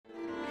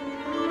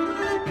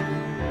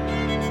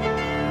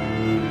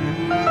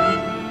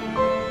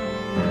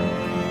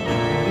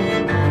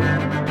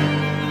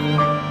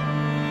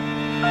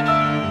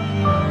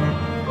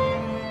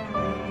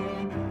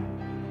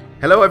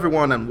Hello,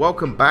 everyone, and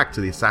welcome back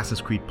to the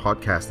Assassin's Creed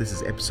podcast. This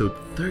is episode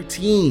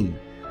 13.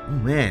 Oh,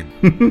 man.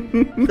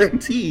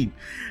 13.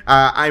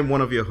 I'm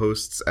one of your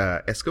hosts,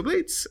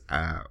 Escoblades,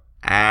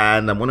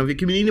 and I'm one of your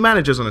community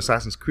managers on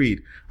Assassin's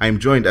Creed. I am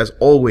joined, as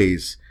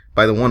always,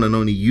 by the one and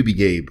only Yubi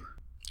Gabe.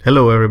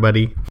 Hello,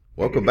 everybody.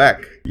 Welcome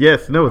back.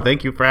 Yes,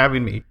 thank you for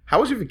having me. How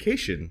was your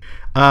vacation?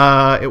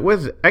 It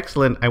was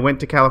excellent. I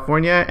went to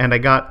California, and I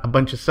got a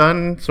bunch of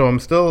sun, so I'm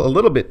still a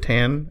little bit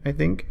tan, I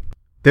think.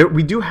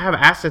 We do have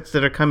assets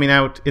that are coming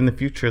out in the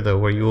future, though,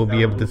 where you will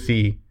be able to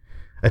see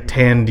a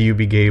tanned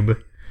Yubi Gabe.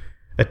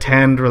 A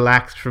tanned,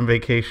 relaxed from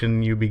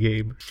vacation Yubi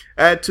Gabe.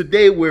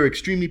 Today, we're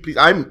extremely pleased.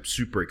 I'm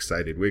super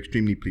excited. We're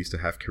extremely pleased to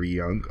have Carrie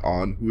Young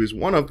on, who is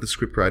one of the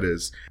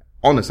scriptwriters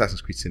on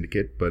Assassin's Creed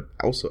Syndicate, but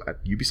also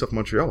at Ubisoft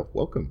Montreal.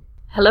 Welcome.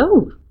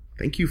 Hello.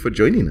 Thank you for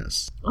joining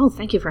us. Oh,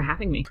 thank you for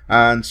having me.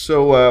 And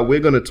so we're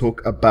going to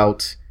talk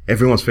about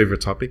everyone's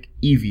favorite topic,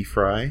 Evie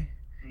Frye.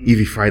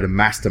 Evie Frye, the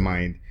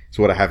mastermind. It's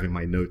what I have in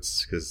my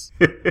notes, because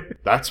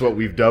that's what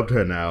we've dubbed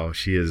her now.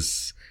 She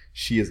is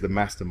the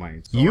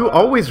mastermind. So, you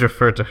always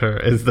refer to her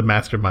as the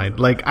mastermind.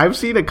 Like, I've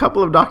seen a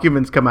couple of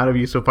documents come out of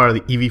you so far,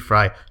 the Evie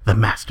Frye, the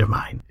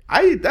mastermind.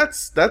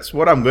 That's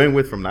what I'm going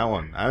with from now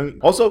on.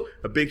 Also,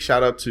 a big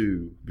shout out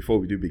to, before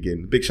we do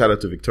begin, big shout out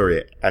to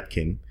Victoria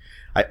Atkin.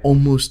 I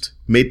almost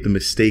made the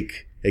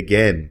mistake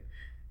again.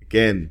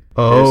 There's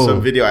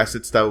some video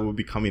assets that will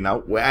be coming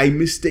out where I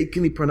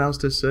mistakenly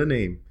pronounced her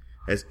surname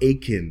as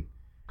Aiken.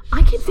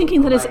 I keep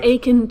thinking that it's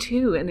Aiken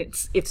too, and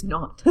it's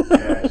not.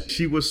 Yeah,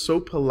 she was so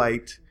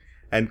polite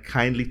and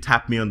kindly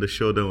tapped me on the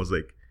shoulder and was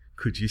like,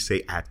 "Could you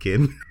say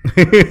Atkin?"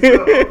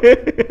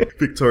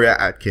 Victoria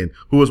Atkin,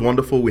 who was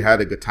wonderful. We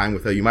had a good time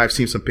with her. You might have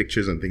seen some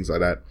pictures and things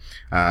like that.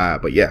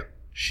 But yeah,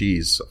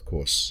 she's, of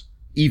course,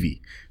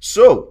 Evie.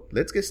 So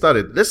let's get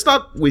started. Let's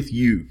start with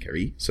you,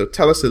 Carrie. So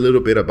tell us a little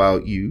bit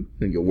about you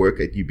and your work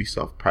at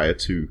Ubisoft prior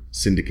to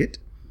Syndicate.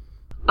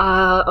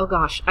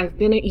 I've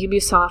been at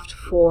Ubisoft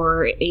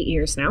for 8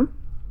 years now.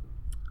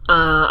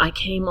 I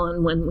came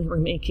on when we were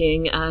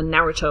making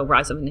Naruto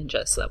Rise of a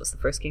Ninja, so that was the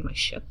first game I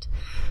shipped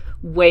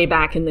way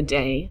back in the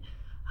day.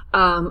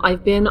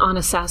 I've been on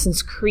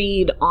Assassin's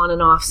Creed on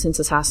and off since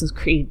Assassin's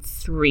Creed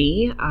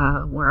 3,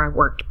 where I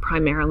worked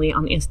primarily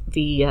on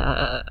the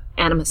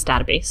Animus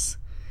database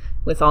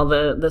with all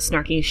the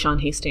snarky Sean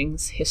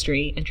Hastings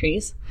history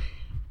entries.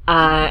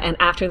 And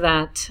after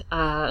that,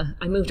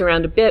 I moved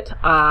around a bit.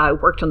 I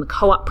worked on the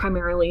co-op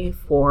primarily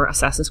for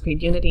Assassin's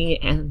Creed Unity,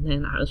 and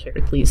then I was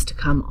very pleased to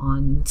come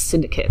on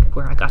Syndicate,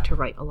 where I got to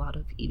write a lot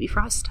of Evie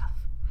Frye stuff.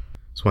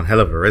 It's one hell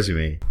of a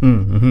resume.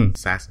 Mm-hmm.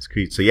 Assassin's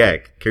Creed. So yeah,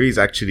 Carrie's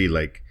actually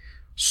like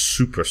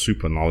super,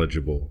 super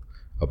knowledgeable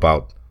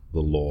about the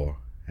lore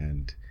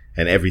and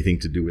everything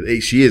to do with it.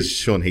 She is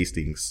Sean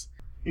Hastings.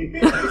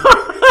 This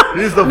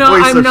is the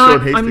voice of Sean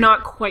Hastings. I'm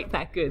not quite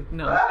that good,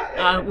 no.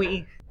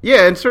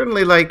 Yeah, and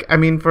certainly, like, I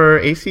mean, for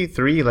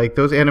AC3, like,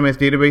 those Animus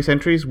database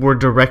entries were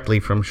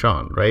directly from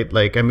Sean, right?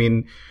 Like, I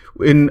mean,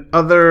 in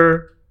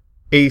other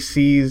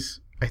ACs,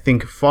 I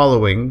think,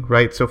 following,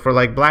 right? So for,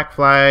 like, Black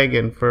Flag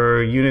and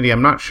for Unity,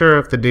 I'm not sure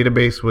if the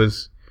database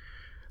was,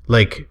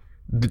 like,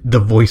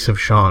 the voice of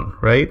Sean,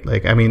 right?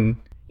 Like, I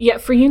mean... Yeah,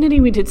 for Unity,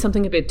 we did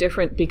something a bit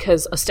different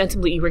because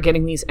ostensibly you were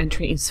getting these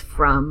entries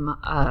from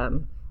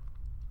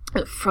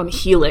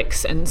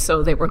Helix, and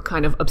so they were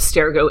kind of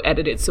Abstergo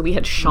edited, so we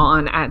had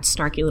Sean add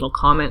snarky little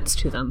comments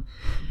to them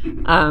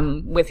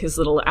with his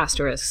little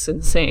asterisks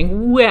and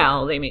saying,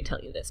 well, they may tell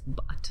you this,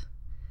 but...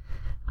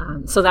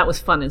 so that was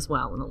fun as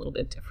well, and a little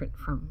bit different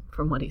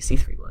from what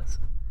AC3 was.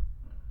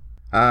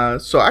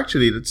 So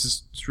actually,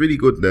 it's really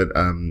good that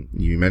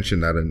you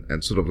mentioned that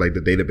and sort of like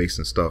the database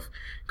and stuff,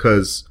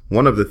 because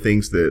one of the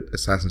things that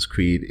Assassin's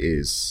Creed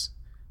is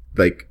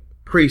like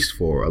praised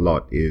for a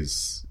lot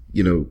is,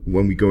 you know,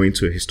 when we go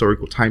into a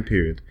historical time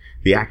period,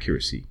 the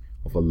accuracy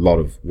of a lot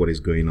of what is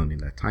going on in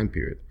that time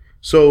period.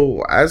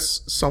 So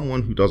as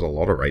someone who does a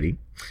lot of writing,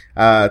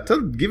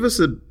 give us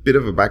a bit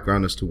of a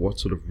background as to what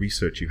sort of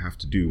research you have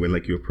to do when,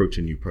 like, you approach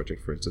a new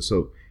project, for instance.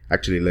 So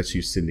actually, let's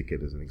use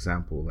Syndicate as an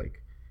example.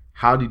 Like,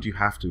 how did you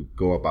have to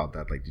go about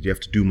that? Like, did you have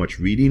to do much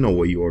reading, or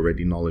were you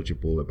already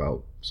knowledgeable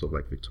about sort of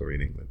like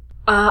Victorian England?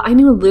 I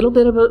knew a little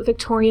bit about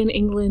Victorian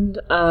England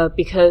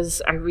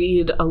because I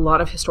read a lot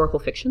of historical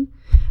fiction.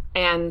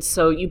 And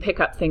so you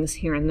pick up things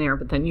here and there,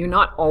 but then you're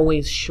not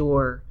always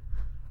sure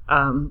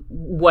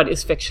what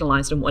is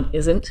fictionalized and what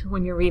isn't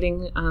when you're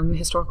reading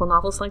historical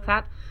novels like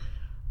that.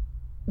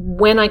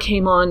 When I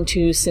came on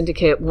to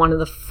Syndicate, one of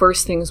the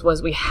first things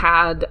was we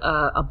had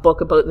a book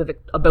about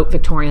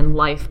Victorian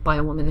life by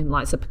a woman named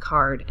Liza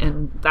Picard,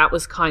 and that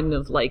was kind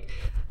of like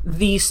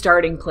the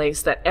starting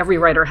place that every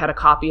writer had a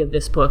copy of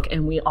this book,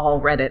 and we all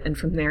read it. And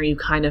from there, you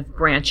kind of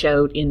branch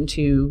out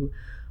into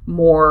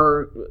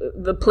more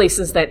the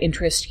places that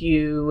interest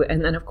you.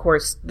 And then, of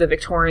course, the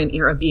Victorian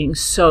era being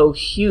so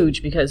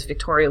huge because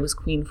Victoria was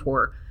queen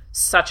for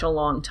such a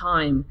long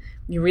time,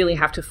 you really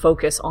have to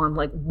focus on,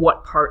 like,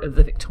 what part of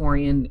the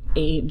Victorian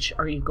age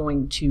are you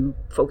going to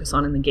focus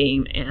on in the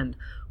game, and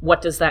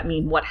what does that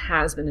mean? What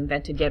has been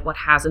invented yet? What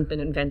hasn't been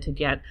invented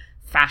yet?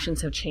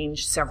 fashions have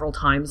changed several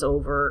times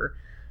over.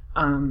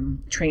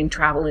 Train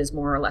travel is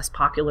more or less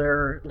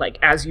popular, like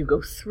as you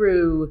go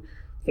through,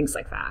 things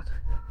like that.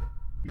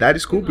 That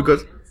is cool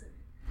because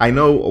I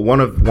know one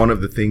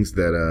of the things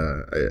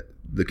that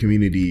the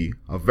community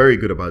are very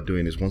good about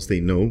doing is once they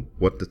know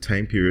what the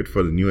time period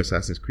for the new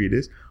Assassin's Creed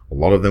is, a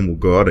lot of them will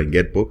go out and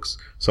get books.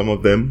 Some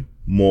of them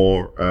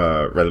more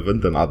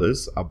relevant than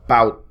others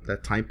about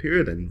that time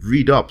period and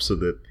read up so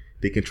that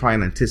they can try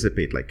and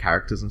anticipate like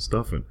characters and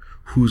stuff and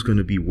who's going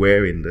to be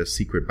where in the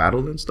secret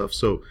battle and stuff.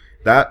 So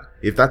that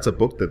if that's a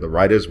book that the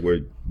writers were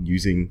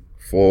using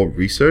for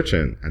research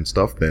and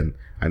stuff, then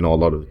I know a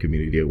lot of the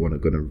community are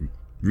going to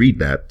read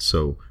that.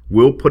 So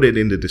we'll put it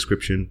in the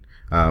description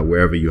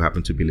wherever you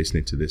happen to be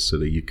listening to this so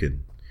that you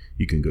can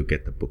go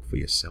get the book for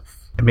yourself.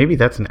 And maybe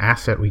that's an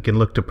asset we can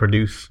look to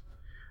produce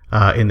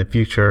in the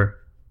future,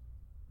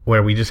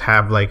 where we just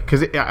have like,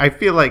 because I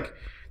feel like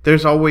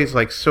there's always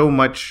like so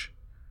much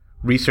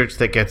research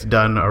that gets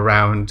done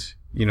around,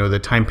 you know, the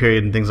time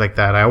period and things like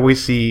that. I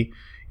always see,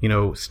 you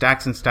know,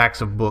 stacks and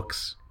stacks of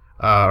books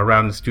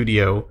around the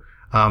studio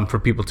for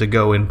people to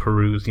go and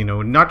peruse, you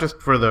know, not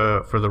just for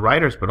the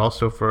writers, but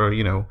also for,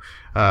 you know,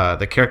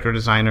 the character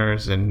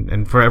designers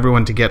and for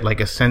everyone to get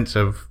like a sense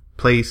of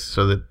place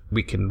so that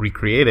we can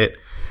recreate it.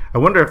 I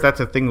wonder if that's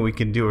a thing we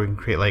can do, or we can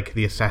create like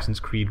the Assassin's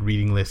Creed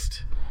reading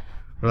list,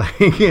 or like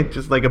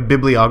just like a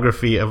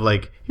bibliography of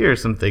like, here are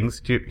some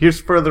things, here's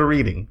further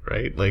reading,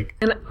 right? Like,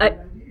 and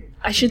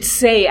I should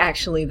say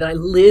actually that I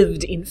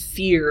lived in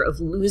fear of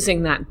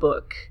losing that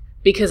book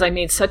because I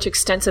made such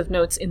extensive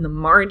notes in the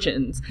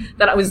margins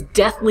that I was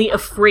deathly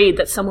afraid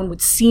that someone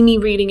would see me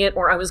reading it,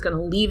 or I was going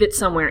to leave it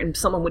somewhere and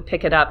someone would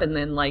pick it up and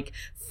then like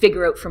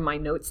figure out from my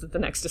notes that the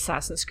next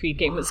Assassin's Creed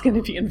game was going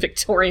to be in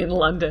Victorian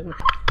London.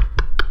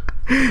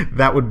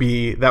 That would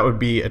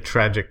be a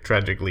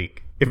tragic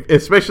leak,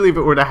 especially if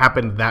it were to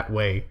happen that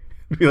way.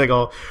 It'd be like,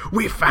 oh,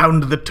 we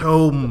found the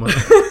tome.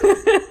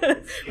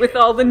 With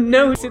all the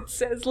notes, it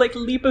says like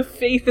leap of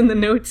faith in the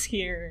notes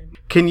here.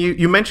 Can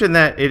you mentioned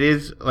that it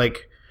is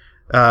like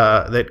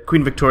that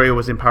Queen Victoria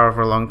was in power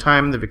for a long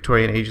time. The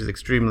Victorian age is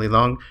extremely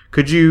long.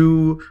 Could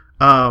you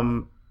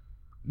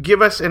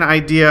give us an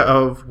idea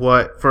of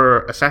what,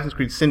 for Assassin's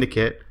Creed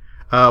Syndicate,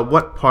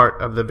 what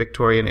part of the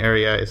Victorian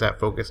area is that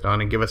focused on,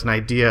 and give us an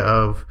idea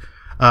of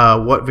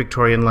what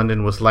Victorian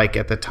London was like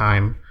at the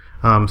time,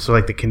 so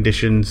like the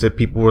conditions that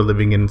people were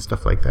living in and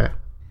stuff like that.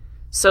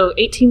 So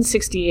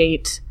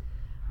 1868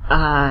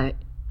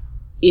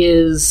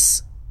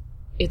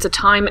 it's a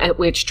time at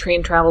which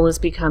train travel is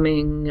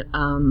becoming,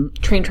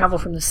 train travel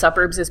from the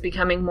suburbs is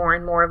becoming more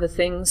and more of a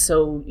thing.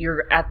 So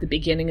you're at the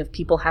beginning of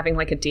people having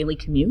like a daily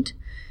commute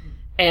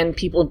and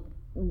people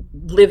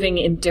living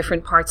in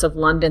different parts of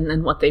London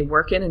than what they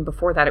work in. And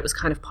before that, it was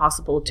kind of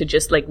possible to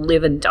just like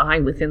live and die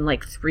within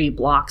like 3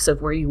 blocks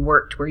of where you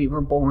worked, where you were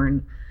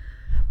born.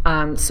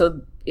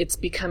 So it's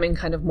becoming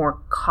kind of more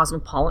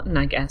cosmopolitan,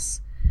 I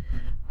guess.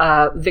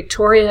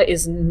 Victoria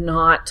is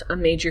not a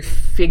major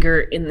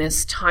figure in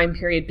this time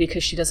period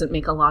because she doesn't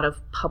make a lot of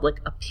public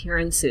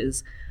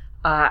appearances.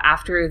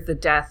 After the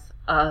death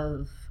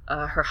of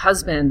her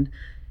husband,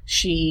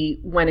 she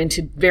went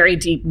into very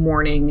deep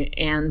mourning,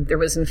 and there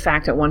was, in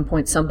fact, at one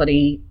point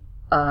somebody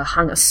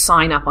hung a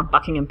sign up on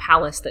Buckingham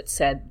Palace that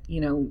said, you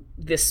know,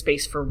 this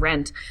space for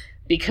rent,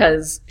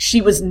 because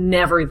she was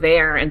never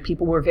there, and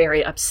people were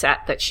very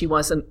upset that she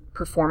wasn't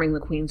performing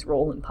the Queen's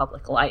role in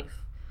public life.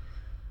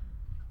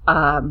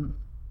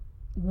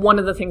 One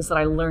of the things that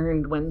I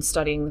learned when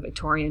studying the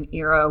Victorian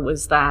era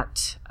was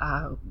that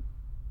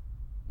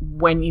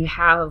when you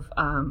have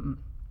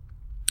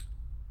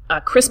a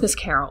Christmas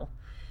Carol,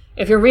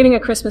 if you're reading A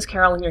Christmas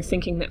Carol and you're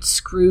thinking that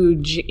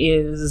Scrooge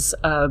is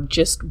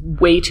just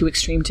way too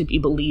extreme to be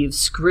believed,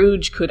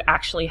 Scrooge could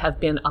actually have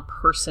been a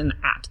person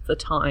at the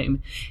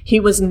time. He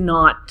was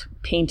not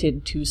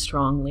painted too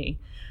strongly.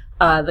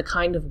 The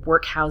kind of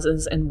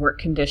workhouses and work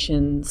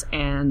conditions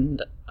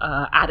and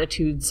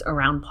attitudes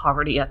around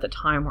poverty at the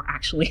time were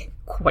actually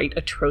quite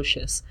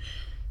atrocious.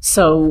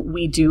 So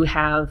we do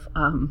have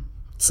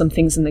some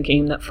things in the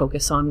game that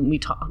focus on, we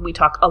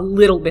talk a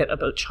little bit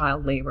about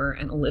child labor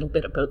and a little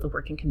bit about the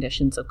working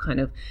conditions of kind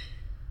of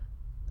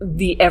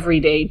the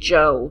everyday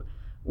Joe,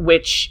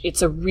 which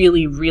it's a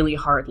really, really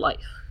hard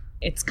life.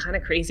 It's kind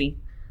of crazy.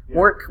 Yeah.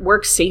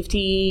 Work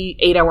safety,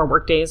 8-hour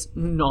work days,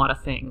 not a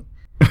thing.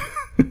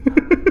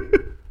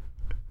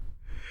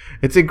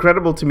 It's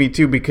incredible to me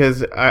too,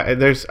 because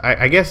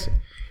I guess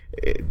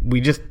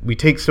we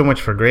take so much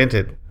for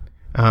granted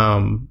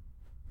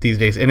these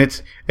days, and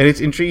it's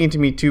intriguing to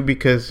me too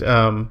because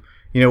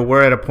you know,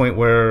 we're at a point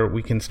where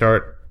we can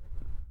start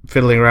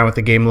fiddling around with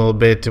the game a little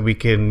bit. We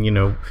can, you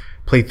know,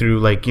 play through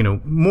like, you know,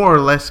 more or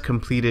less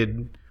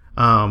completed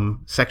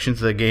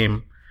sections of the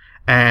game,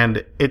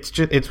 and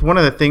it's one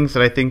of the things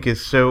that I think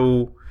is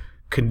so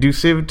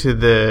conducive to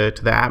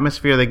the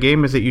atmosphere of the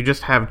game is that you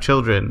just have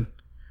children.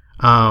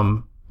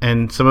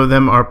 And some of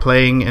them are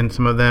playing, and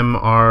some of them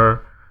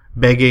are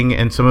begging,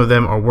 and some of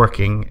them are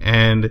working.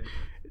 And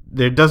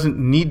there doesn't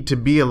need to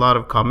be a lot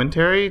of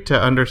commentary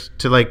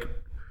to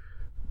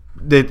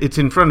that it's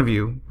in front of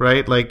you,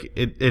 right? Like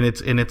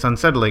it's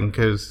unsettling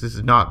because this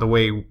is not the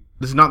way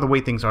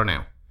things are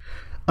now.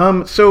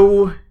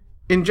 So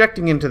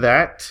injecting into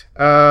that,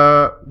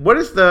 what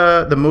is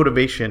the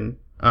motivation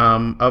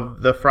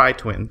of the Fry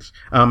twins?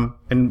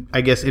 And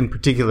I guess in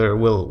particular,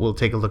 we'll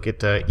take a look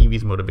at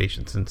Evie's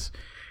motivation, since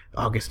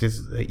August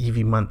is the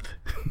Evie month.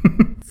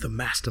 The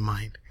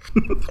mastermind.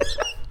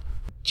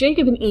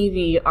 Jacob and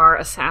Evie are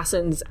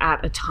assassins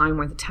at a time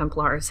where the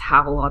Templars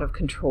have a lot of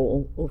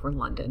control over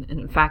London. And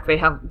in fact, they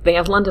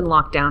have London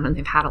locked down, and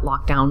they've had it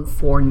locked down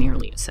for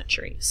nearly a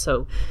century.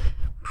 So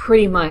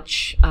pretty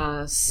much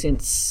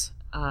since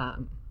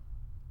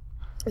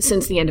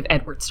the end of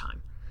Edward's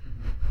time.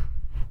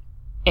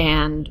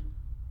 And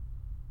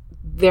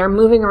they're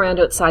moving around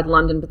outside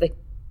London, but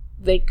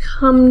they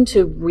come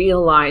to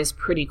realize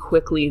pretty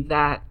quickly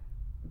that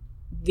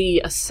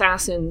the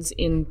assassins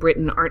in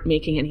Britain aren't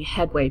making any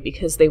headway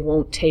because they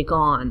won't take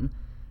on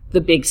the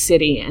big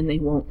city, and they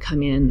won't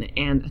come in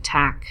and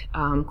attack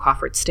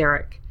Crawford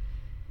Sterrick.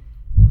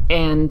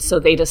 And so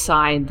they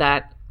decide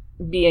that,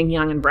 being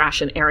young and brash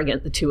and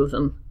arrogant, the two of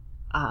them,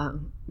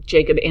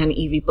 Jacob and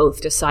Evie, both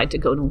decide to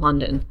go to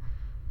London.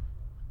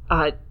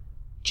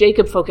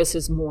 Jacob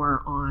focuses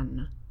more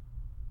on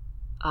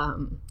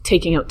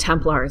taking out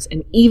Templars,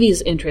 and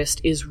Evie's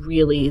interest is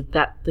really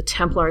that the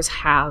Templars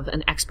have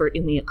an expert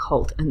in the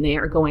occult, and they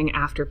are going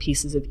after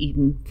pieces of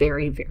Eden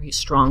very, very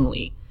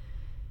strongly.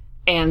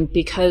 And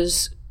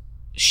because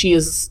she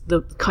is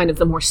the kind of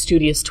the more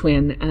studious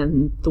twin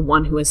and the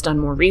one who has done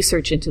more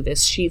research into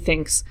this, she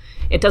thinks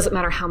it doesn't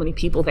matter how many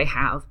people they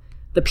have.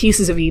 The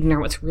pieces of Eden are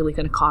what's really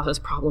going to cause us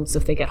problems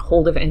if they get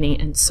hold of any.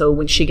 And so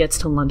when she gets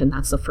to London,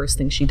 that's the first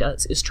thing she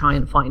does, is try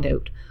and find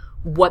out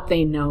what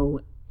they know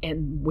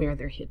and where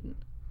they're hidden.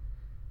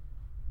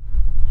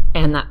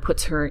 And that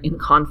puts her in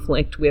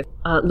conflict with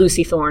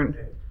Lucy Thorne,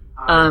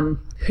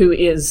 who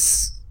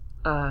is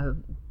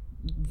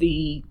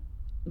the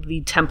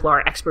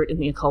Templar expert in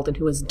the occult, and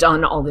who has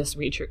done all this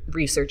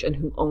research, and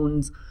who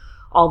owns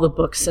all the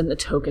books and the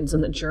tokens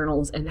and the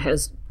journals, and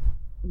has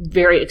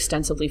very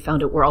extensively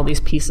found out where all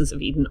these pieces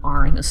of Eden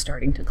are, and is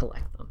starting to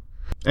collect them.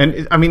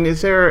 And I mean,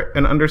 is there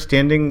an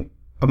understanding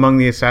among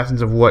the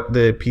assassins of what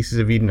the pieces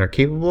of Eden are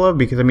capable of?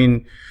 Because I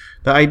mean,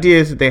 the idea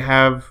is that they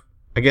have,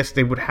 I guess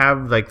they would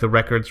have like the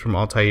records from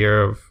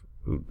Altair of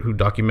who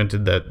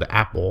documented the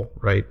apple,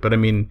 right? But I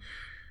mean,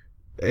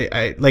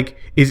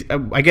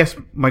 I guess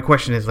my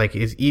question is, like,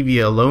 is Evie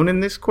alone in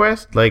this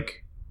quest?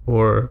 Like,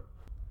 or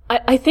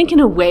I think in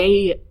a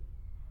way,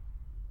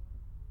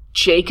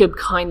 Jacob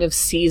kind of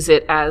sees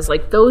it as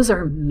like, those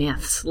are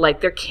myths.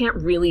 Like, there can't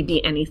really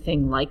be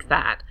anything like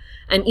that.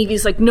 And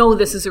Evie's like, no,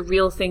 this is a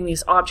real thing.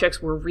 These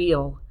objects were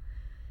real.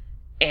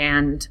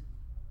 And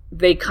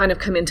they kind of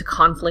come into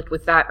conflict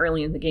with that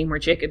early in the game, where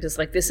Jacob is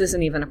like, this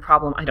isn't even a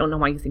problem. I don't know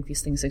why you think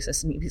these things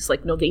exist. And Evie's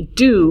like, no, they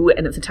do.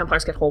 And if the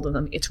Templars get hold of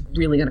them, it's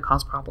really going to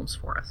cause problems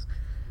for us.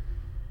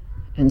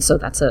 And so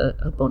that's a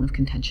bone of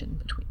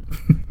contention between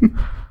them.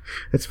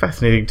 It's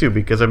fascinating too,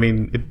 because I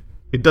mean,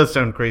 it does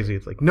sound crazy.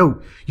 It's like,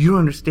 no, you don't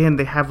understand.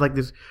 They have like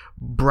this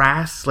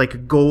brass,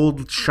 like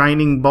gold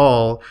shining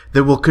ball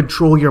that will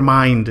control your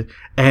mind.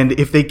 And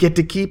if they get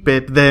to keep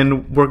it,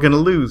 then we're going to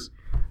lose.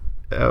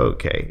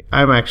 Okay,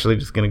 I'm actually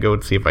just going to go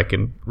and see if I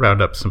can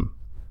round up some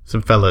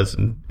fellas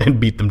and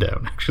beat them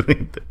down. Actually,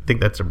 I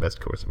think that's our best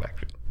course of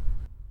action.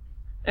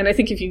 And I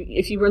think if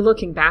you were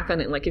looking back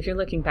on it, like if you're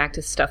looking back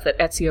to stuff that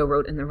Ezio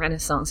wrote in the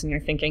Renaissance, and you're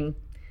thinking,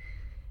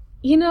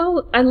 you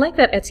know, I like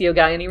that Ezio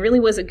guy, and he really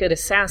was a good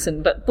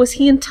assassin, but was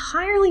he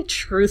entirely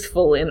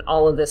truthful in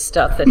all of this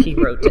stuff that he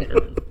wrote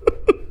down?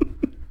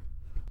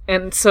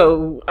 And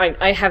so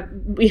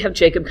we have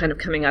Jacob kind of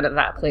coming out of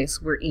that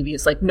place where Evie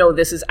is like, no,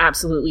 this is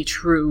absolutely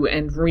true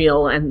and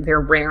real, and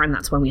they're rare, and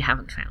that's why we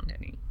haven't found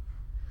any.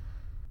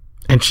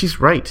 And she's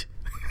right.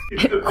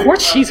 Of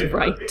course she's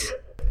right.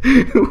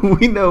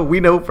 We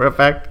know for a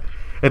fact,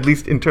 at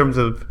least in terms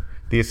of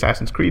the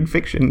Assassin's Creed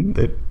fiction,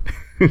 that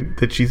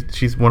that she's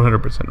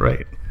 100%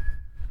 right.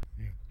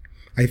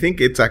 I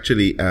think it's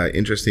actually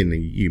interesting that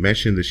you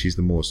mentioned that she's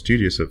the more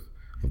studious of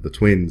the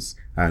twins,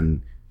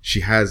 and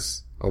she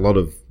has a lot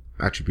of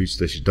attributes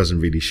that she doesn't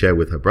really share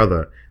with her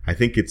brother. I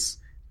think it's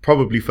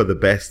probably for the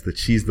best that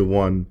she's the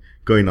one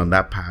going on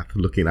that path,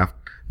 looking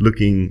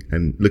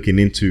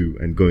into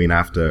and going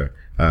after,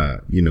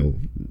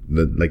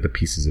 the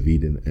pieces of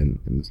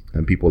Eden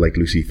and people like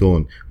Lucy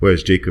Thorne,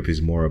 whereas Jacob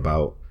is more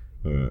about,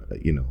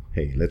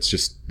 hey, let's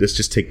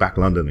just take back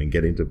London and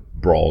get into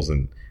brawls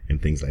and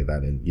things like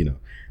that. And,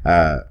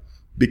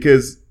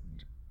 because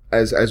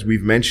as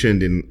we've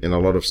mentioned in a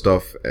lot of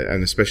stuff,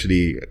 and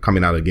especially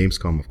coming out of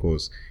Gamescom, of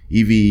course,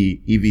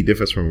 Evie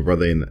differs from her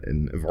brother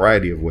in a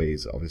variety of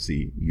ways.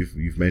 Obviously,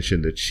 you've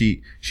mentioned that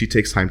she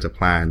takes time to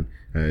plan.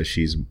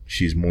 She's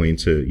more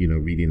into,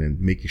 reading and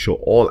making sure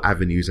all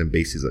avenues and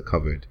bases are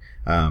covered.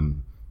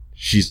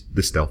 She's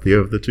the stealthier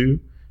of the two.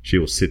 She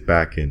will sit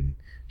back, and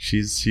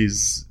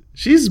she's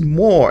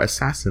more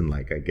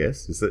assassin-like, I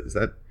guess. Is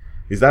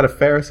Is that a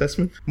fair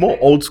assessment? More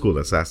old school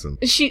assassin.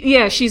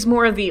 She's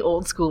more of the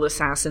old school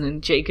assassin,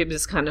 and Jacob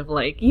is kind of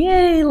like,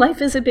 yay,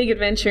 life is a big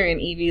adventure,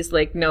 and Evie's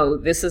like, no,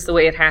 this is the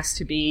way it has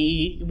to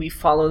be. We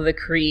follow the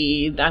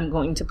creed. I'm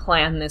going to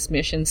plan this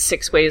mission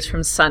 6 ways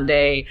from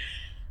Sunday.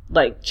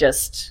 Like,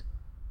 just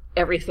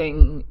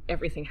everything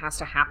has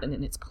to happen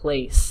in its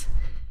place.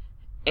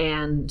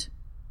 And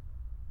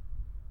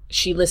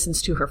she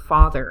listens to her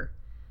father,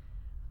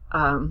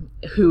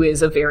 who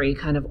is a very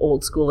kind of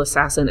old school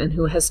assassin and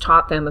who has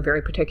taught them a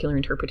very particular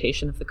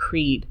interpretation of the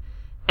creed.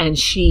 And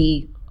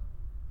she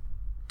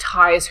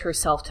ties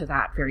herself to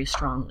that very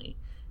strongly.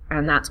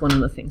 And that's one of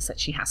the things that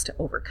she has to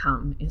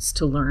overcome, is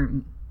to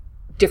learn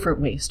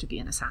different ways to be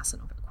an assassin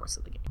over the course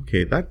of the game.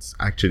 Okay, that's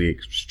actually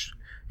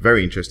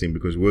very interesting,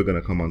 because we're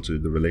going to come on to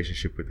the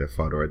relationship with their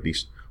father, or at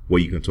least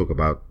what you can talk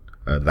about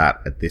that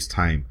at this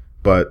time.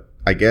 But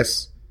I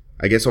guess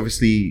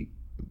obviously,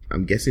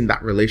 I'm guessing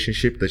that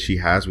relationship that she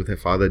has with her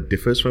father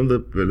differs from the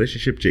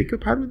relationship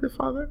Jacob had with her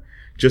father,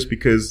 just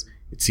because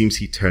it seems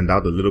he turned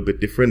out a little bit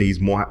different. He's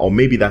more, or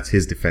maybe that's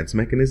his defense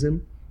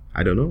mechanism.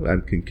 I don't know.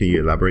 And can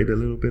you elaborate a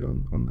little bit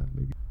on that,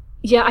 maybe?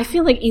 Yeah, I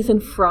feel like Ethan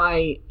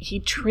Frye, he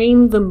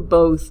trained them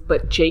both,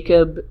 but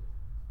Jacob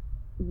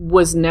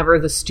was never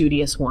the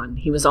studious one.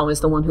 He was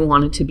always the one who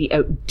wanted to be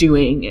out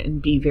doing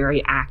and be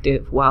very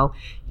active, while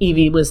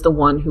Evie was the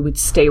one who would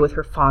stay with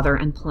her father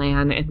and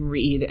plan and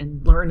read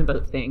and learn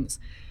about things.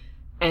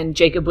 And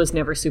Jacob was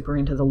never super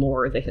into the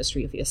lore or the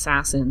history of the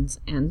assassins.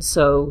 And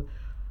so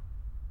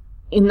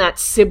in that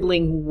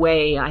sibling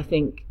way, I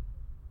think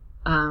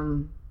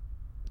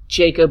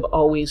Jacob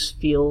always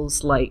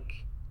feels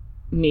like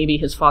maybe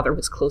his father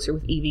was closer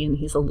with Evie, and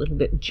he's a little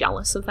bit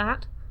jealous of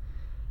that.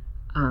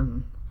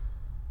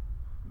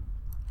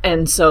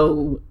 And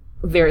so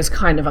there's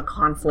kind of a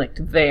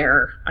conflict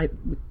there.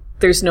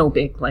 There's no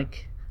big,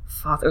 like,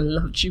 father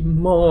loved you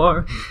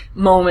more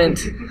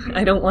moment.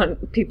 I don't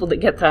want people to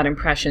get that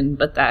impression,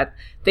 but that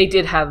they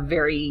did have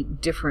very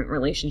different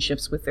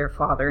relationships with their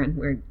father, and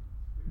where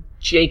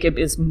Jacob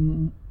is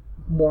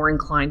more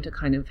inclined to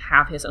kind of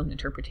have his own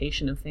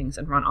interpretation of things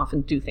and run off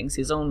and do things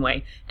his own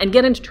way and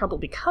get into trouble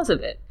because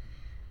of it.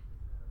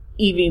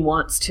 Evie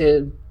wants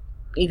to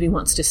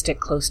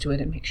stick close to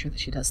it and make sure that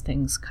she does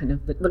things kind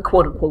of the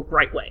quote-unquote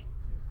right way.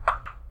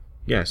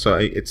 Yeah, so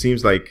it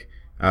seems like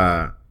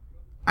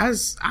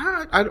as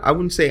I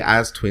wouldn't say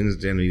as twins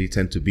generally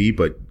tend to be,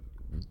 but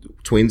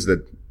twins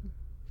that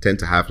tend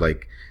to have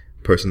like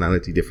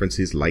personality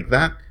differences like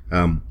that,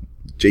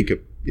 Jacob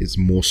is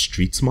more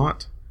street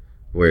smart,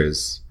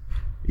 whereas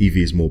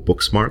Evie is more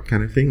book smart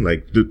kind of thing.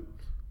 Like,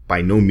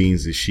 by no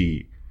means is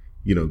she,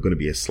 going to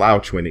be a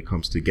slouch when it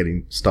comes to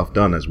getting stuff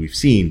done, as we've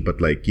seen, but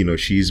like,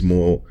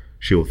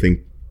 she'll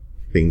think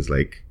things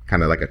like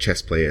kind of like a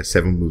chess player,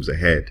 7 moves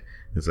ahead.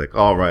 It's like,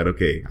 all right,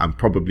 okay, I'm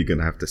probably going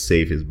to have to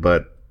save his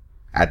butt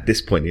at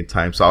this point in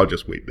time, so I'll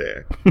just wait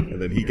there.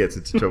 And then he gets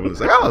into trouble and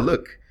it's like, oh,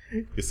 look,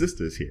 your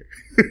sister's here.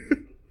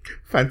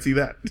 Fancy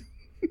that.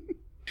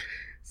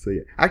 So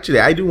yeah, actually,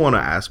 I do want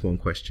to ask one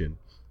question.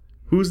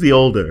 Who's the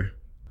older?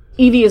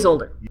 Evie is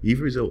older.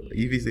 Evie's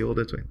the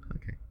older twin.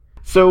 Okay.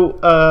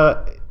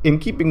 So, in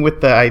keeping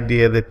with the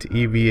idea that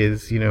Evie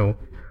is, the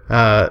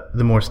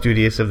more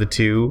studious of the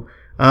two,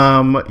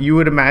 you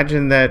would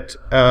imagine that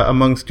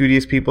among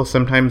studious people,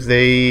 sometimes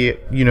they,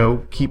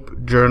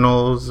 keep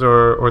journals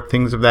or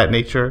things of that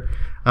nature.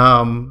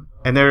 And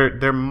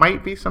there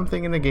might be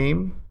something in the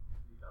game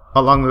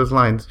along those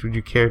lines. Would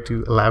you care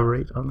to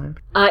elaborate on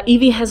that?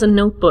 Evie has a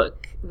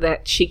notebook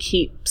that she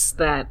keeps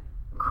that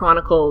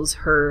chronicles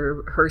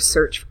her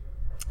search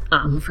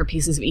for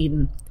pieces of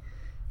Eden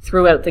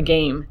throughout the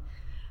game,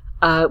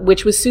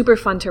 which was super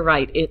fun to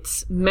write.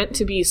 It's meant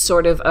to be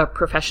sort of a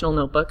professional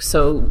notebook,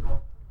 so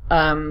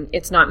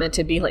it's not meant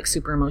to be like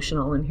super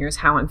emotional and here's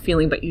how I'm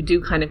feeling, but you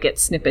do kind of get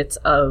snippets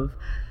of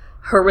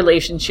her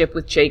relationship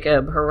with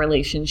Jacob, her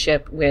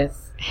relationship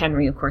with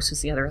Henry, of course,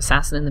 who's the other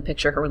assassin in the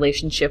picture, her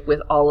relationship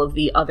with all of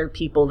the other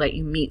people that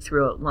you meet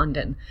throughout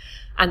London.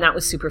 And that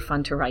was super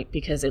fun to write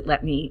because it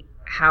let me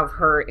have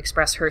her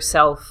express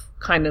herself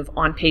kind of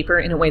on paper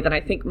in a way that I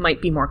think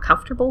might be more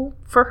comfortable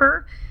for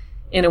her,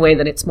 in a way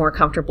that it's more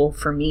comfortable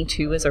for me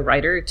too as a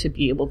writer to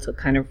be able to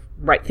kind of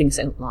write things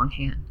out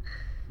longhand.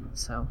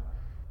 So.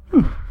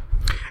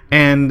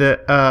 And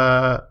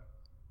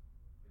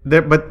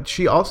but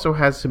she also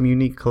has some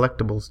unique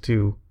collectibles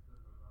too.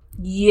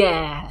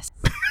 Yes.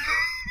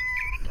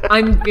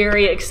 I'm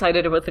very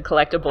excited about the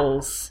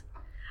collectibles.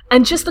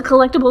 And just the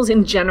collectibles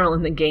in general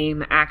in the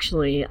game,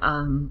 actually.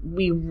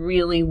 We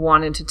really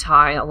wanted to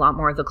tie a lot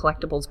more of the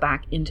collectibles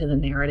back into the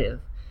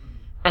narrative.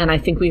 And I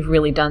think we've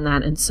really done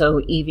that. And so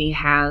Evie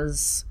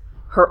has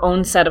her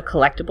own set of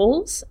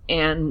collectibles,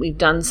 and we've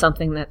done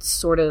something that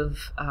sort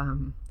of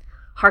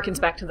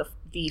harkens back to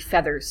the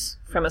feathers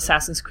from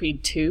Assassin's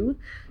Creed 2,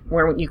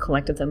 where you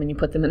collected them and you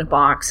put them in a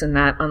box, and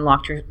that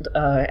unlocked your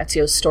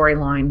Ezio's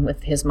storyline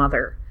with his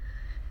mother.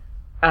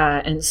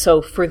 And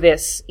so for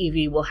this,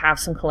 Evie will have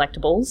some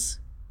collectibles.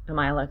 Am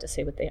I allowed to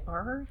say what they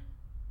are?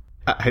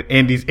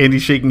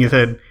 Andy's shaking his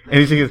head.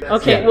 Andy's shaking his head.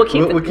 Okay, we'll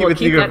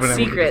keep that for now.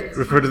 secret.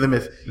 Refer to them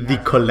as the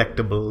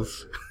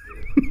collectibles.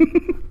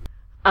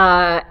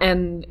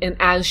 And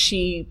as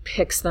she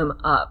picks them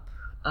up,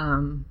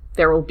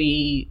 there will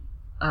be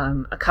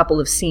a couple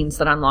of scenes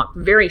that unlock,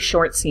 very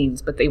short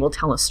scenes, but they will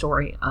tell a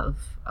story of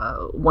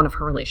one of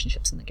her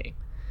relationships in the game.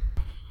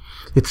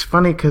 It's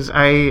funny because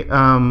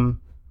I'm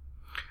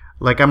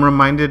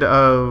reminded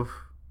of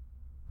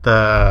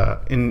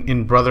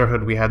in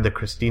Brotherhood we had the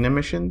Christina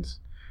missions,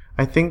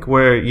 I think,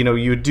 where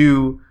you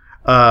do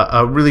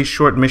a really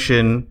short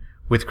mission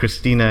with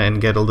Christina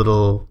and get a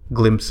little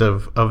glimpse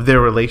of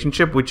their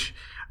relationship, which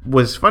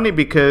was funny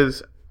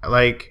because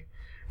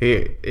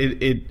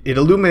it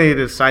illuminated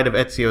a side of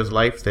Ezio's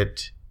life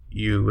that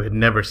you had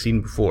never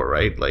seen before,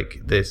 right? Like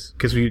this,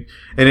 because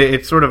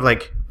it sort of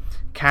like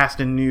cast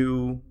him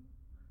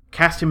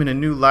in a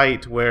new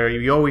light, where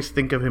you always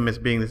think of him as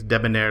being this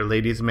debonair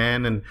ladies'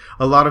 man, and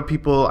a lot of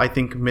people, I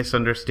think,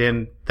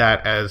 misunderstand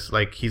that as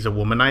like he's a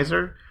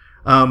womanizer.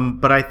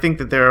 But I think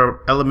that there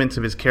are elements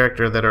of his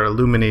character that are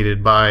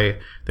illuminated by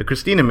the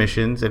Christina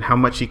missions and how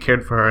much he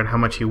cared for her and how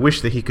much he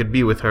wished that he could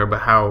be with her, but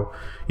how,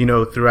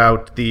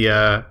 throughout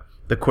the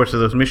course of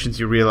those missions,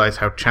 you realize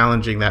how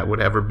challenging that would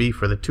ever be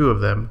for the two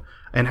of them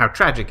and how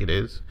tragic it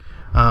is.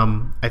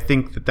 I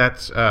think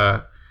that's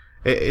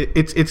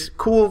it's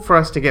cool for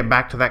us to get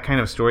back to that kind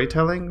of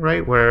storytelling,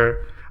 right?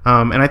 Where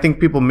and I think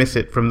people miss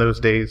it from those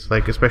days,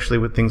 like especially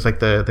with things like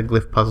the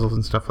glyph puzzles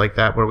and stuff like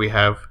that, where we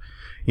have,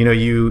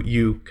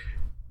 you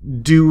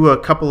do a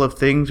couple of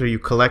things or you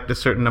collect a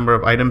certain number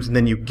of items and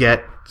then you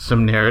get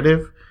some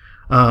narrative.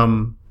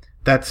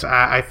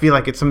 I feel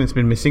like it's something that's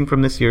been missing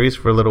from this series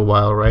for a little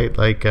while, right?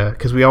 Like,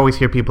 because we always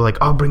hear people like,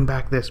 oh, bring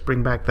back this,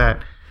 bring back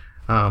that.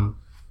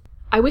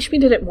 I wish we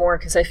did it more,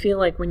 because I feel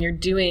like when you're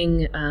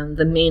doing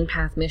the main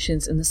path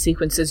missions and the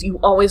sequences, you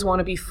always want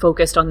to be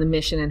focused on the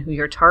mission and who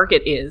your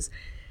target is,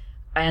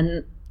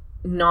 and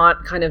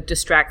not kind of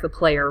distract the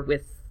player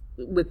with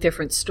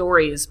different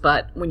stories.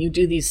 But when you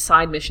do these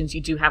side missions,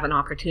 you do have an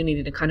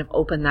opportunity to kind of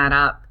open that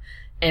up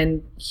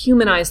and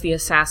humanize the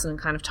assassin and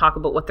kind of talk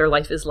about what their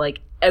life is like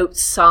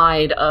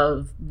outside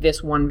of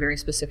this one very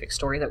specific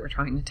story that we're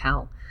trying to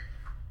tell.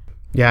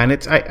 Yeah, and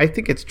I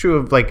think it's true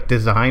of like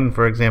design,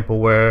 for example,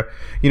 where,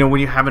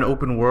 when you have an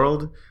open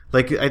world,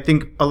 like I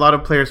think a lot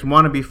of players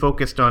want to be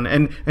focused on,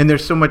 and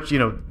there's so much,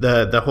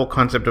 the whole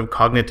concept of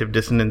cognitive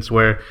dissonance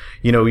where,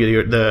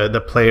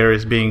 the player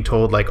is being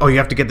told like, oh, you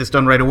have to get this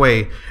done right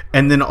away,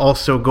 and then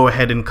also go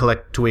ahead and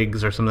collect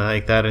twigs or something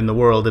like that in the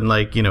world, and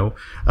like, build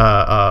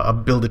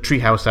a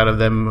treehouse out of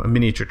them, a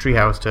miniature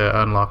treehouse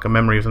to unlock a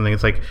memory or something.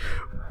 It's like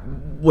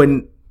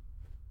when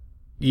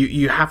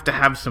you have to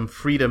have some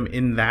freedom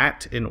in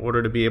that in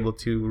order to be able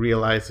to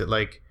realize that,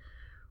 like,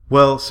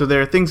 well, so there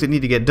are things that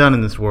need to get done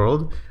in this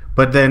world,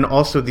 but then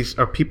also these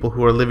are people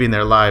who are living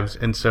their lives,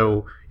 and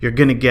so you're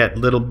going to get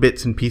little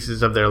bits and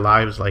pieces of their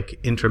lives like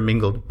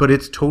intermingled, but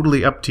it's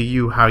totally up to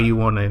you how you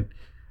want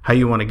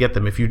to get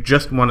them. If you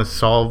just want to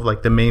solve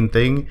like the main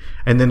thing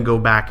and then go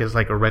back as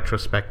like a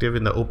retrospective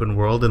in the open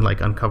world and like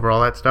uncover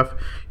all that stuff,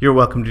 you're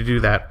welcome to do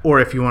that. Or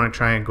if you want to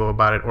try and go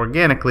about it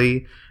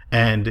organically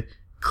and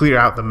clear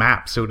out the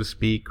map, so to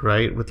speak,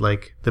 right, with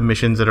like the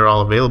missions that are all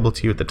available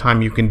to you at the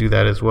time, you can do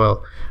that as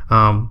well.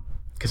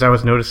 Because I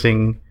was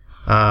noticing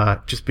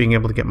just being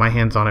able to get my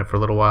hands on it for a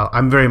little while,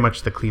 I'm very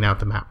much the clean out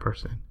the map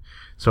person.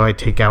 So I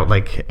take out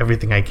like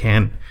everything I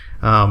can,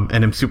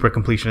 and I'm super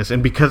completionist.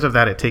 And because of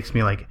that, it takes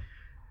me like,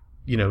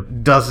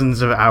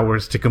 dozens of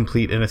hours to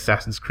complete an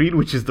Assassin's Creed,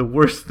 which is the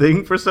worst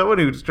thing for someone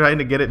who's trying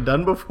to get it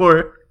done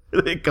before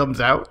it comes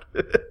out.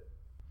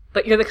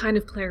 But you're the kind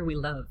of player we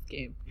love,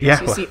 Gabe. Yeah.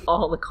 You see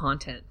all the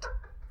content.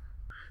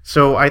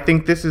 So I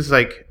think this is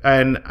like,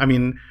 and I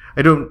mean,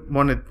 I don't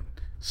want to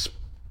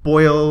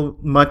spoil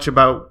much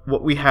about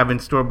what we have in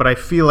store, but I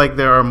feel like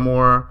there are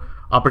more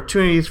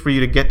opportunities for you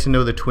to get to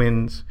know the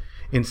twins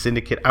in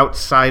Syndicate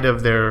outside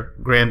of their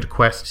grand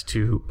quest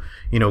to,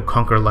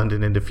 conquer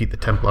London and defeat the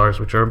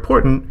Templars, which are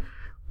important.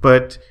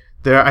 But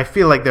I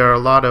feel like there are a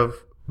lot of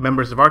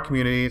members of our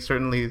community,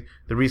 certainly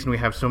the reason we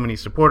have so many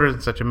supporters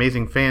and such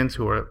amazing fans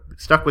who are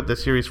stuck with the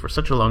series for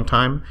such a long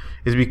time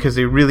is because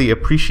they really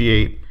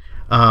appreciate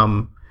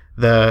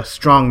the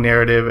strong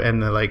narrative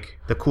and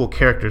the cool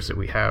characters that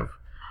we have.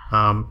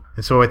 And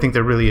so I think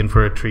they're really in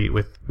for a treat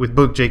with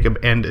both Jacob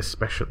and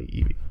especially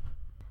Evie.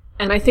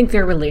 And I think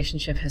their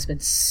relationship has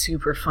been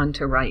super fun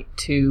to write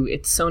too.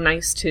 It's so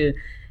nice to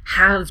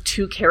have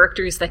two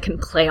characters that can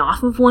play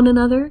off of one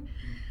another.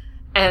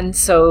 And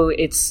so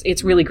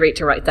it's really great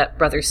to write that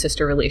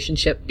brother-sister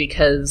relationship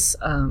because,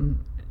 and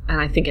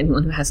I think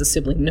anyone who has a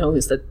sibling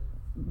knows that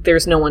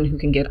there's no one who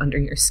can get under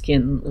your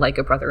skin like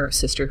a brother or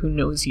sister who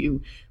knows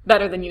you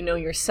better than you know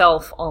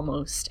yourself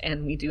almost.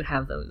 And we do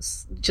have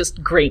those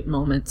just great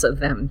moments of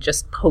them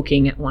just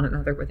poking at one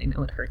another where they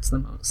know it hurts the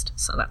most.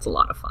 So that's a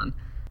lot of fun.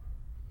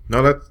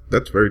 No,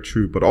 that's very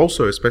true. But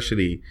also,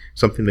 especially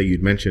something that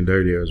you'd mentioned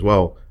earlier as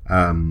well,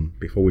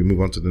 before we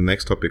move on to the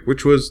next topic,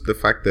 which was the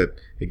fact that,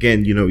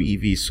 again,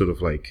 Evie's sort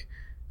of like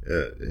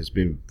has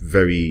been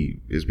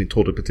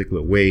taught a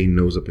particular way,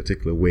 knows a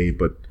particular way,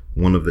 but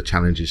one of the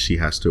challenges she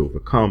has to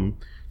overcome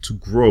to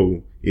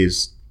grow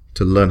is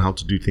to learn how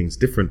to do things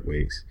different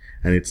ways.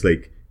 And it's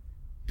like,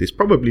 there's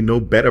probably no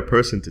better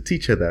person to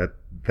teach her that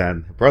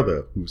than her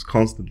brother, who's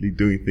constantly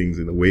doing things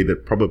in a way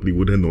that probably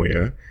would annoy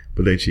her,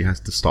 but then she has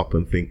to stop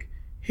and think,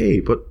 hey,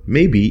 but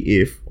maybe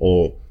if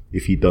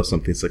he does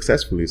something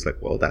successfully, it's like,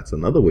 well, that's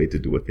another way to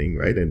do a thing,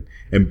 right?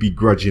 And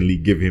begrudgingly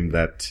give him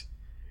that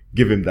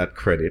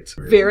credit.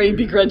 Very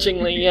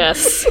begrudgingly,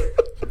 yes.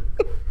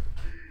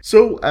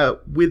 So,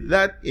 with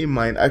that in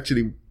mind,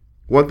 actually,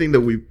 one thing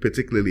that we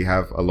particularly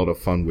have a lot of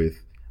fun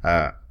with,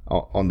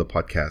 on the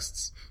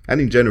podcasts and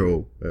in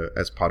general,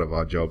 as part of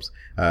our jobs,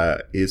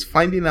 is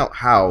finding out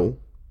how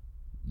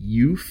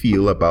you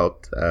feel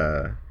about,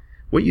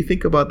 what you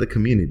think about the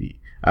community.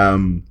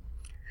 And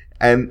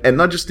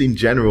not just in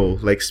general,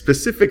 like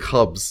specific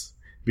hubs,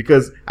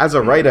 because as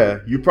a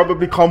writer, you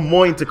probably come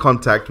more into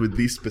contact with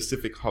these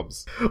specific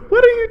hubs.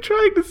 What are you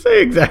trying to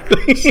say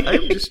exactly?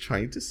 I'm just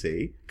trying to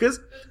say, because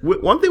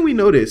one thing we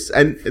notice,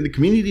 and the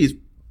community is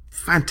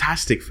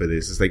fantastic for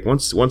this, is like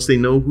once they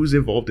know who's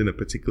involved in a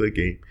particular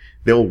game,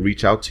 they'll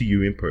reach out to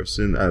you in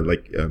person,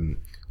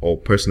 or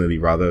personally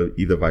rather,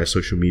 either via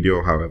social media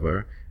or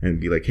however, and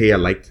be like, hey, I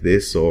liked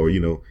this, or,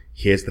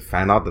 here's the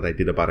fan art that I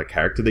did about a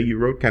character that you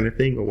wrote, kind of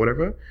thing, or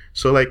whatever.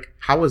 So, like,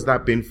 how has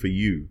that been for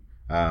you?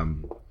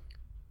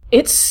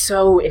 It's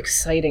so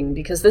exciting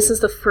because this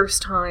is the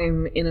first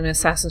time in an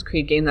Assassin's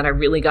Creed game that I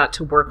really got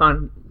to work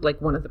on, like,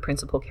 one of the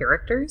principal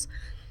characters.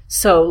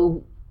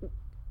 So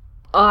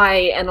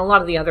I, and a lot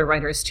of the other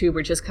writers too,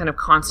 were just kind of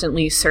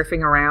constantly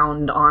surfing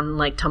around on,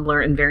 like,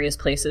 Tumblr and various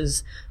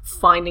places,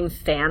 finding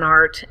fan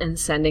art and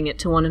sending it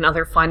to one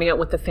another, finding out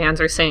what the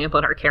fans are saying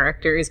about our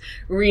characters,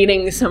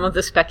 reading some of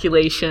the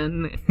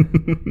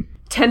speculation,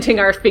 tenting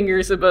our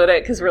fingers about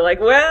it because we're like,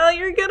 well,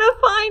 you're gonna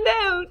find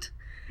out.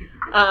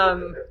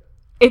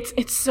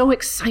 It's so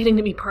exciting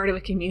to be part of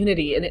a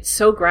community, and it's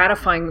so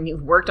gratifying when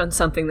you've worked on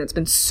something that's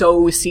been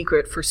so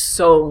secret for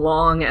so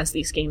long, as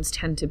these games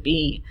tend to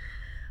be,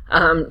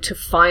 to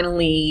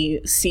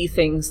finally see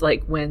things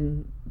like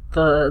when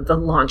the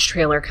launch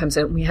trailer comes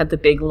out. We had the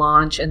big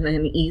launch, and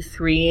then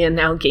E3, and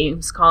now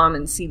Gamescom,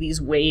 and see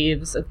these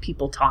waves of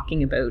people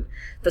talking about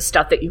the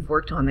stuff that you've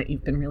worked on that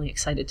you've been really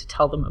excited to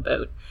tell them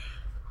about.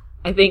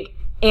 I think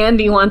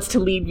Andy wants to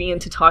lead me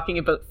into talking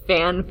about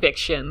fan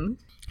fiction.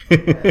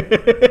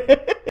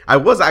 I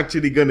was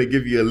actually going to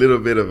give you a little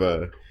bit of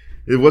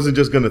it wasn't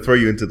just going to throw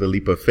you into the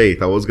leap of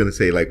faith. I was going to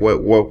say, like,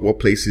 what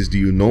places do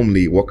you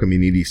normally, what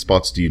community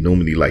spots do you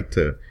normally like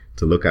to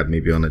look at,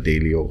 maybe on a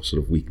daily or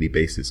sort of weekly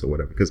basis or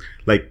whatever? Because,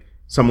 like,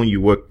 someone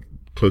you work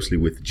closely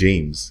with,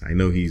 James, I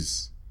know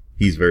he's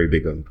very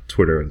big on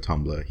Twitter and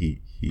Tumblr.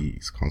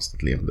 He's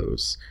constantly on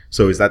those.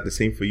 So is that the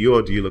same for you,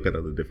 or do you look at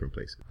other different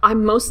places?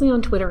 I'm mostly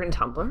on Twitter and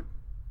Tumblr.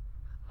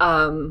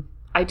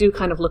 I do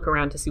kind of look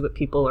around to see what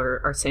people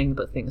are saying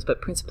about things, but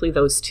principally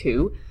those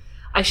two.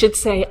 I should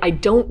say I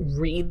don't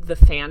read the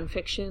fan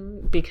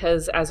fiction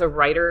because, as a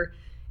writer,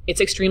 it's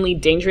extremely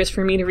dangerous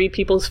for me to read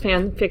people's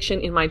fan fiction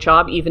in my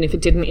job. Even if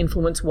it didn't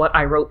influence what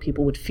I wrote,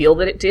 people would feel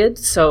that it did.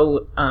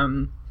 So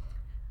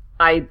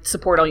I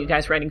support all you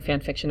guys writing fan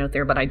fiction out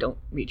there, but I don't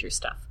read your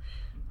stuff.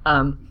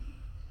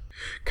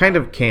 Kind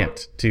of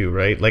can't too,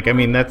 right? Like, I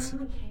mean, that's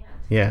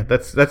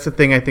the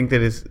thing. I think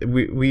that is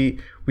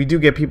we do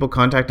get people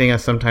contacting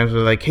us sometimes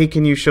with, like, hey,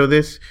 can you show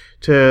this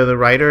to the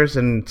writers?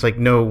 And it's like,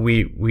 no,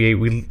 we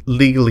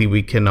legally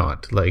we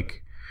cannot.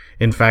 Like,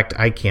 in fact,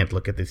 I can't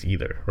look at this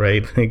either,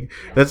 right? Like,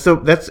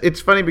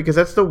 it's funny because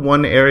that's the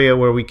one area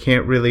where we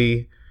can't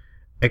really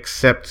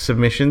accept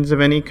submissions of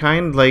any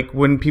kind. Like,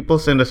 when people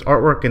send us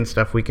artwork and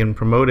stuff, we can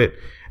promote it,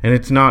 and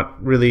it's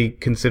not really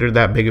considered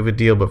that big of a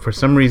deal. But for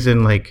some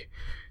reason, like,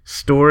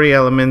 story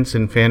elements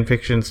and fan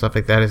fiction, stuff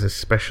like that, is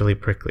especially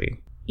prickly.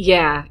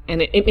 Yeah,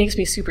 and it makes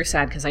me super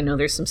sad because I know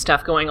there's some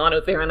stuff going on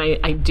out there, and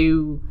I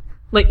do,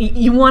 like,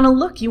 you want to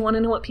look, you want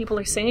to know what people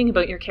are saying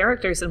about your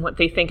characters and what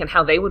they think and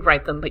how they would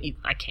write them, but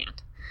I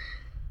can't.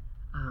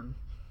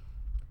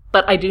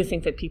 But I do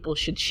think that people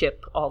should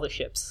ship all the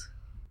ships.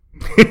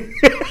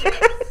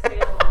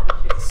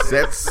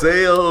 Set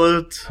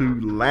sail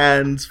to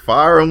lands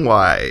far and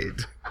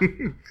wide.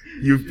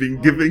 You've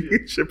been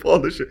giving ship all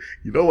the shit.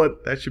 You know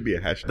what? That should be a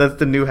hashtag. That's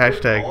the new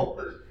hashtag.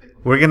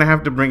 We're going to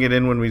have to bring it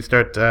in when we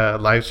start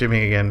live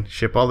streaming again.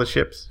 Ship all the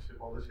ships.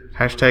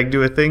 Hashtag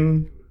do a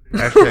thing.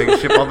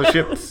 Hashtag ship all the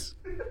ships.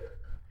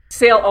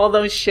 Sail all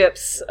those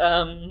ships.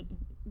 The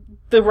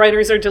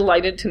writers are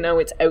delighted to know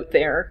it's out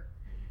there.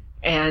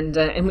 And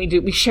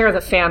we share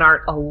the fan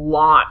art a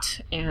lot.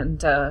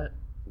 And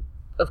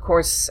of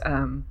course,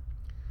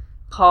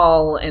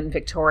 Paul and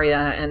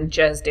Victoria and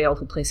Jez Dale,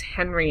 who plays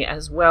Henry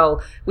as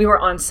well. We were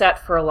on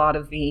set for a lot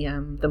of the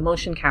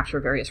motion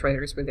capture. Various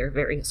writers were there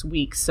various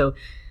weeks. So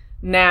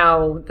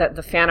now that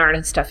the fan art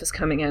and stuff is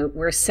coming out,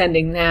 we're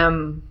sending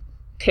them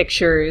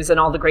pictures and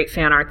all the great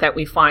fan art that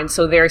we find.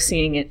 So they're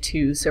seeing it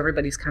too. So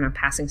everybody's kind of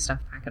passing stuff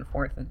back and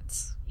forth, and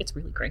it's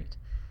really great.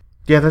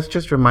 Yeah, that's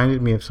just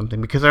reminded me of something,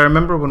 because I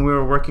remember when we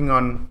were working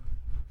on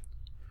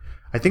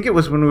I think it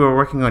was when we were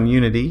working on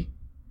Unity,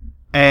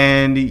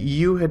 and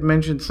you had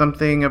mentioned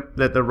something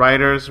that the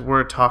writers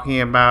were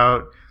talking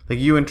about. Like,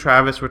 you and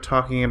Travis were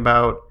talking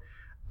about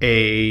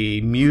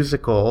a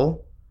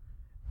musical,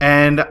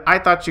 and I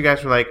thought you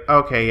guys were like,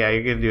 okay, yeah,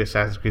 you're gonna do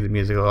Assassin's Creed the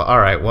musical. All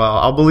right, well,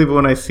 I'll believe it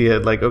when I see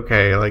it. Like,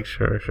 okay, like,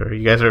 sure.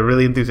 You guys are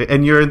really enthusiastic,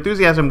 and your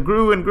enthusiasm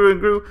grew and grew and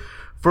grew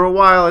for a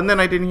while, and then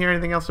I didn't hear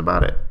anything else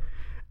about it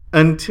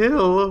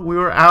until we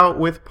were out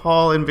with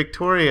Paul and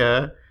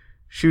Victoria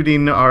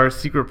shooting our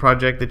secret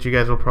project that you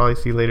guys will probably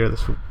see later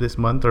this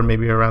month, or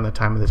maybe around the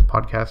time of this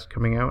podcast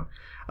coming out.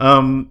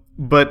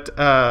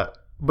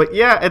 But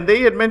yeah, and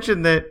they had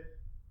mentioned that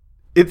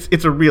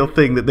it's a real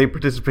thing that they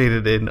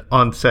participated in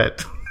on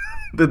set.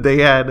 That they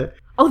had.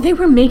 Oh, they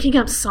were making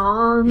up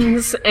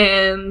songs,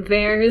 and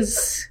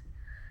there's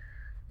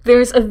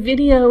a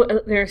video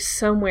out there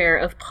somewhere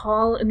of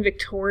Paul and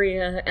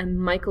Victoria and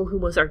Michael, who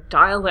was our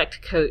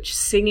dialect coach,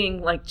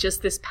 singing like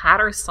just this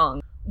patter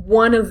song.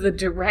 One of the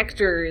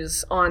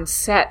directors on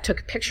set took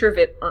a picture of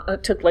it,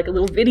 took like a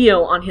little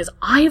video on his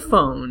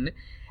iPhone,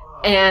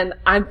 and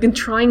I've been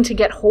trying to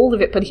get hold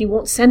of it, but he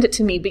won't send it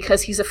to me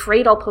because he's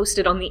afraid I'll post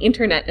it on the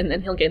internet and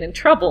then he'll get in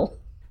trouble.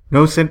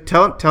 No,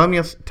 tell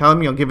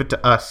him you'll give it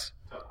to us.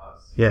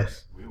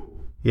 Yes.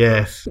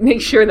 Yes.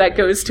 Make sure that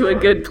goes to a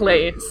good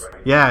place.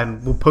 Yeah,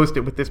 and we'll post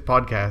it with this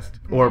podcast.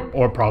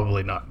 Or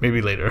probably not. Maybe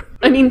later.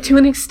 I mean, to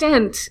an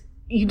extent,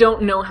 you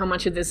don't know how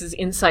much of this is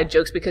inside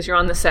jokes because you're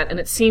on the set and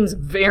it seems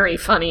very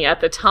funny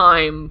at the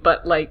time,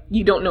 but, like,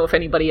 you don't know if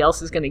anybody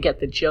else is going to get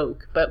the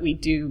joke. But we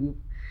do.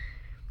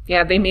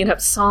 Yeah, they made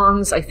up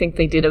songs. I think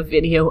they did a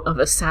video of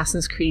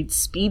Assassin's Creed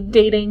speed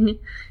dating.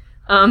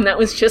 That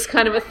was just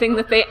kind of a thing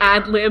that they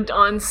ad-libbed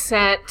on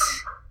set.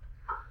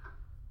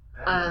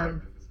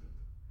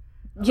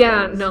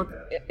 Yeah, no,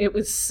 it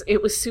was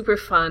super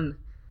fun.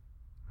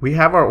 We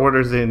have our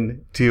orders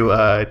in to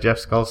Jeff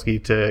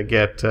Skalski to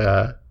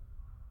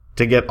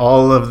get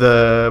all of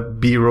the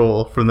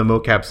B-roll from the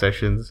mocap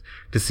sessions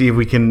to see if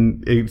we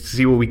can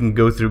see what we can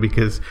go through,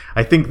 because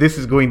I think this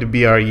is going to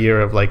be our year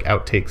of like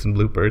outtakes and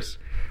bloopers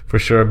for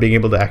sure, being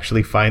able to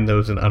actually find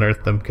those and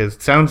unearth them, because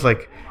it sounds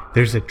like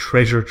there's a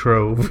treasure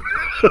trove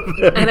of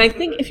them. And I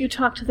think if you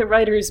talk to the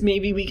writers,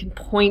 maybe we can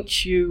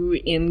point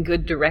you in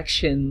good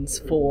directions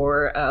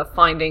for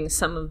finding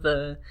some of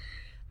the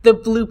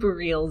blooper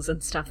reels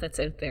and stuff that's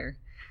out there.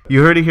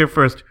 You heard it here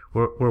first.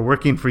 We're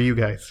working for you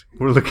guys.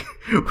 We're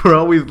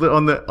always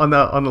on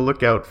the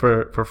lookout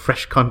for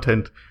fresh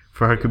content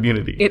for our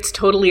community. It's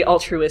totally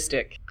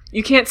altruistic.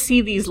 You can't see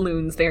these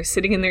loons. They're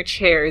sitting in their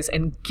chairs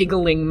and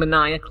giggling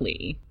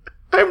maniacally.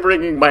 I'm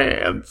wringing my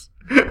hands.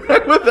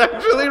 I was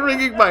actually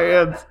wringing my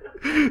hands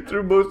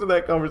through most of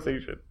that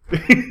conversation.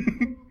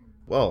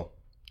 Well,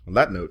 on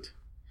that note,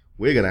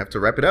 we're going to have to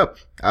wrap it up.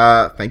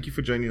 Thank you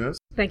for joining us.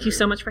 Thank you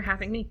so much for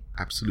having me.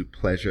 Absolute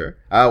pleasure.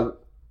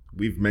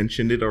 We've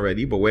mentioned it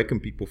already, but where can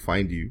people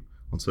find you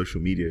on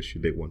social media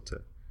should they want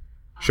to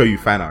show you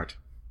fan art?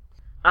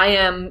 I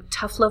am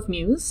Tough Love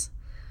Muse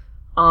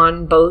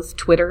on both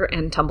Twitter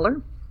and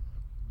Tumblr,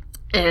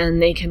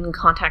 and they can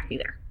contact me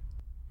there.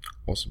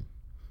 Awesome.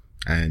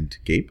 And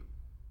Gabe?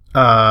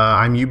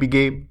 I'm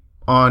UBGabe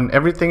on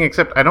everything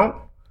except I don't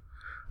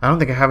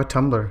think I have a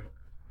Tumblr,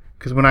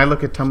 because when I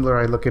look at Tumblr,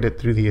 I look at it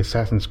through the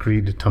Assassin's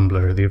Creed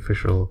Tumblr, the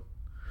official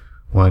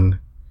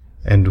one,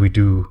 and we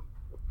do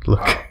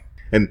look.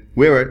 And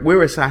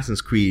we're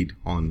Assassin's Creed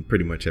on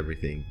pretty much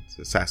everything. It's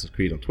Assassin's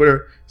Creed on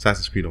Twitter,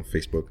 Assassin's Creed on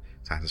Facebook,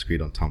 Assassin's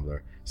Creed on Tumblr,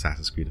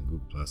 Assassin's Creed on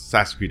Google+,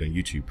 Assassin's Creed on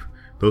YouTube.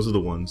 Those are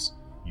the ones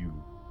you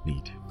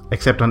need.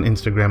 Except on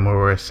Instagram, where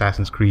we're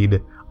Assassin's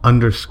Creed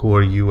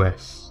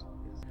 _US.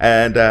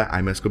 And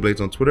I'm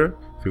Escoblades on Twitter.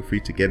 Feel free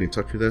to get in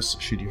touch with us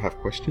should you have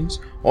questions,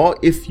 or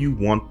if you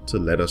want to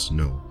let us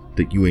know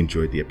that you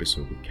enjoyed the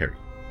episode with Kerry.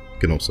 You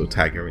can also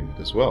tag her in it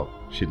as well.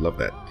 She'd love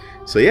that.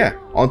 So yeah,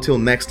 until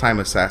next time,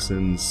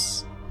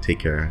 Assassins, take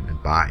care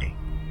and bye.